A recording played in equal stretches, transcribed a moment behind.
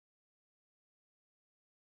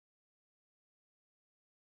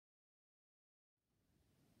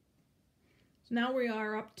So now we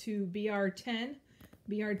are up to BR10.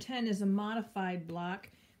 BR10 is a modified block.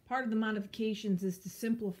 Part of the modifications is to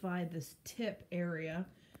simplify this tip area.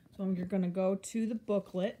 So you're going to go to the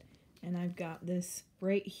booklet, and I've got this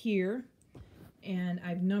right here. And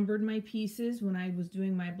I've numbered my pieces when I was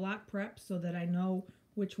doing my block prep so that I know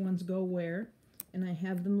which ones go where. And I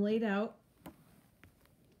have them laid out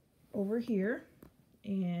over here.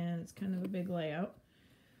 And it's kind of a big layout.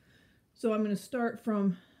 So I'm going to start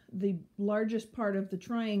from the largest part of the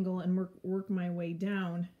triangle and work my way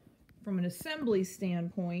down. From an assembly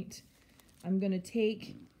standpoint, I'm going to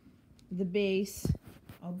take the base,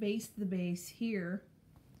 I'll base the base here,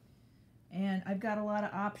 and I've got a lot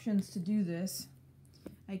of options to do this.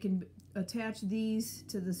 I can attach these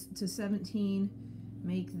to 17,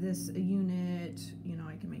 make this a unit, you know,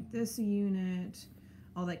 I can make this a unit,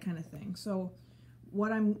 all that kind of thing. So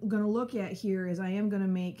what I'm going to look at here is I am going to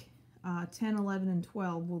make 10, 11, and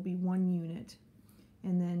 12 will be one unit.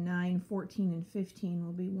 And then 9, 14, and 15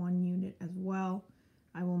 will be one unit as well.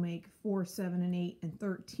 I will make 4, 7, and 8, and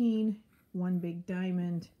 13, one big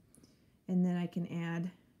diamond. And then I can add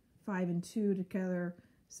 5 and 2 together,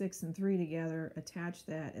 6 and 3 together, attach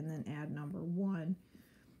that, and then add number 1.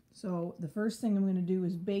 So the first thing I'm going to do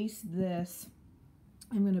is base this.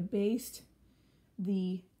 I'm going to base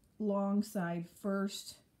the long side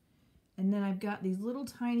first. And then I've got these little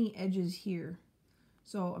tiny edges here.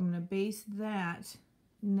 So I'm going to base that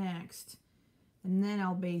next, and then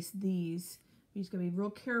I'll base these. You just got to be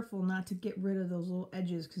real careful not to get rid of those little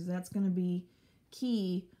edges, because that's going to be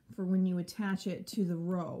key for when you attach it to the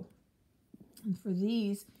row. And for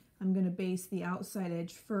these, I'm going to base the outside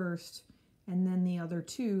edge first, and then the other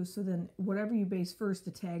two. So then whatever you base first,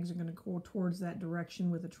 the tags are going to go towards that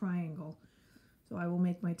direction with a triangle. So I will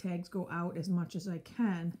make my tags go out as much as I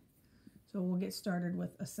can. So we'll get started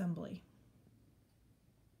with assembly.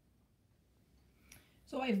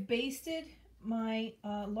 So I've basted my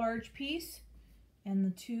large piece and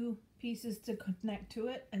the two pieces to connect to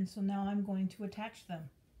it, and so now I'm going to attach them.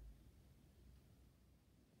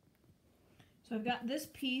 So I've got this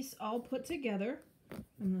piece all put together.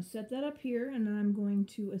 I'm going to set that up here, and then I'm going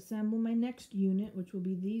to assemble my next unit, which will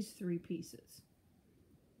be these 3 pieces.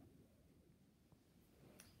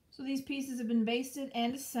 So these pieces have been basted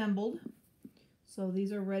and assembled. So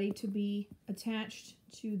these are ready to be attached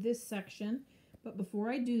to this section. But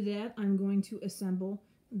before I do that, I'm going to assemble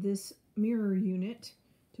this mirror unit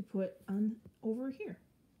to put on over here.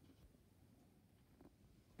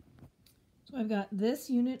 So I've got this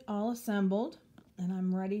unit all assembled, and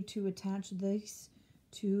I'm ready to attach this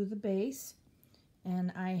to the base.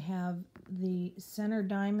 And I have the center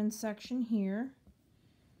diamond section here,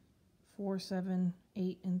 4, 7,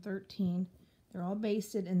 8, and 13. They're all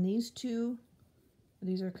basted, and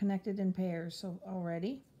these are connected in pairs, so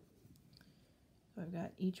already. So I've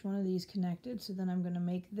got each one of these connected, so then I'm going to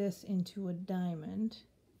make this into a diamond.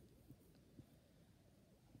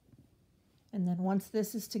 And then once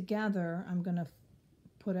this is together, I'm going to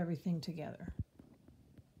put everything together.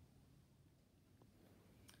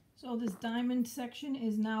 So this diamond section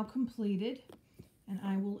is now completed, and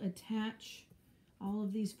I will attach all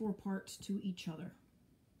of these 4 parts to each other.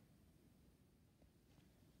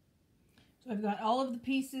 So I've got all of the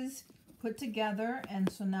pieces put together,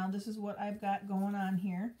 and so now this is what I've got going on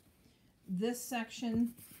here. This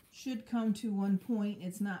section should come to one point.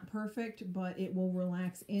 It's not perfect, but it will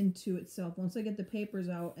relax into itself once I get the papers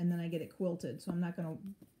out, and then I get it quilted. So I'm not going to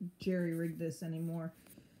jerry-rig this anymore.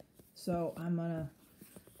 So I'm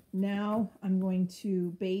going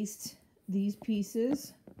to baste these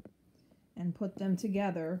pieces and put them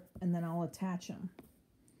together, and then I'll attach them.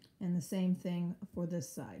 And the same thing for this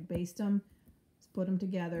side. Baste them, put them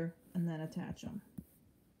together, and then attach them.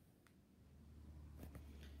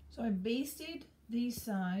 So I basted these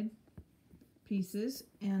side pieces,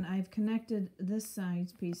 and I've connected this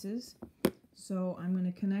side's pieces. So I'm going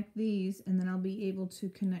to connect these, and then I'll be able to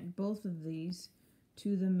connect both of these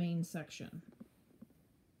to the main section.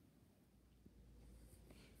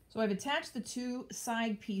 So I've attached the 2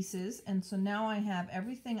 side pieces, and so now I have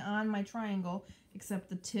everything on my triangle except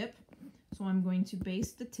the tip. So I'm going to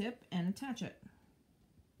baste the tip and attach it.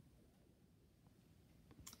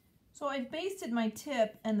 So I've basted my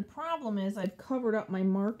tip, and the problem is I've covered up my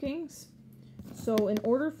markings. So in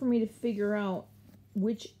order for me to figure out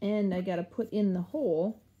which end I got to put in the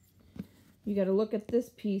hole, you got to look at this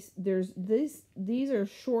piece. These are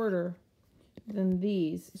shorter than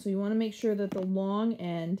these, so you want to make sure that the long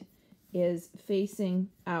end is facing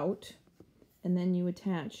out, and then you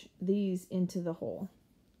attach these into the hole.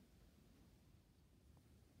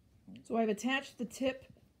 So I've attached the tip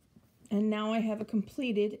And now I have a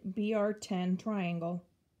completed BR10 triangle.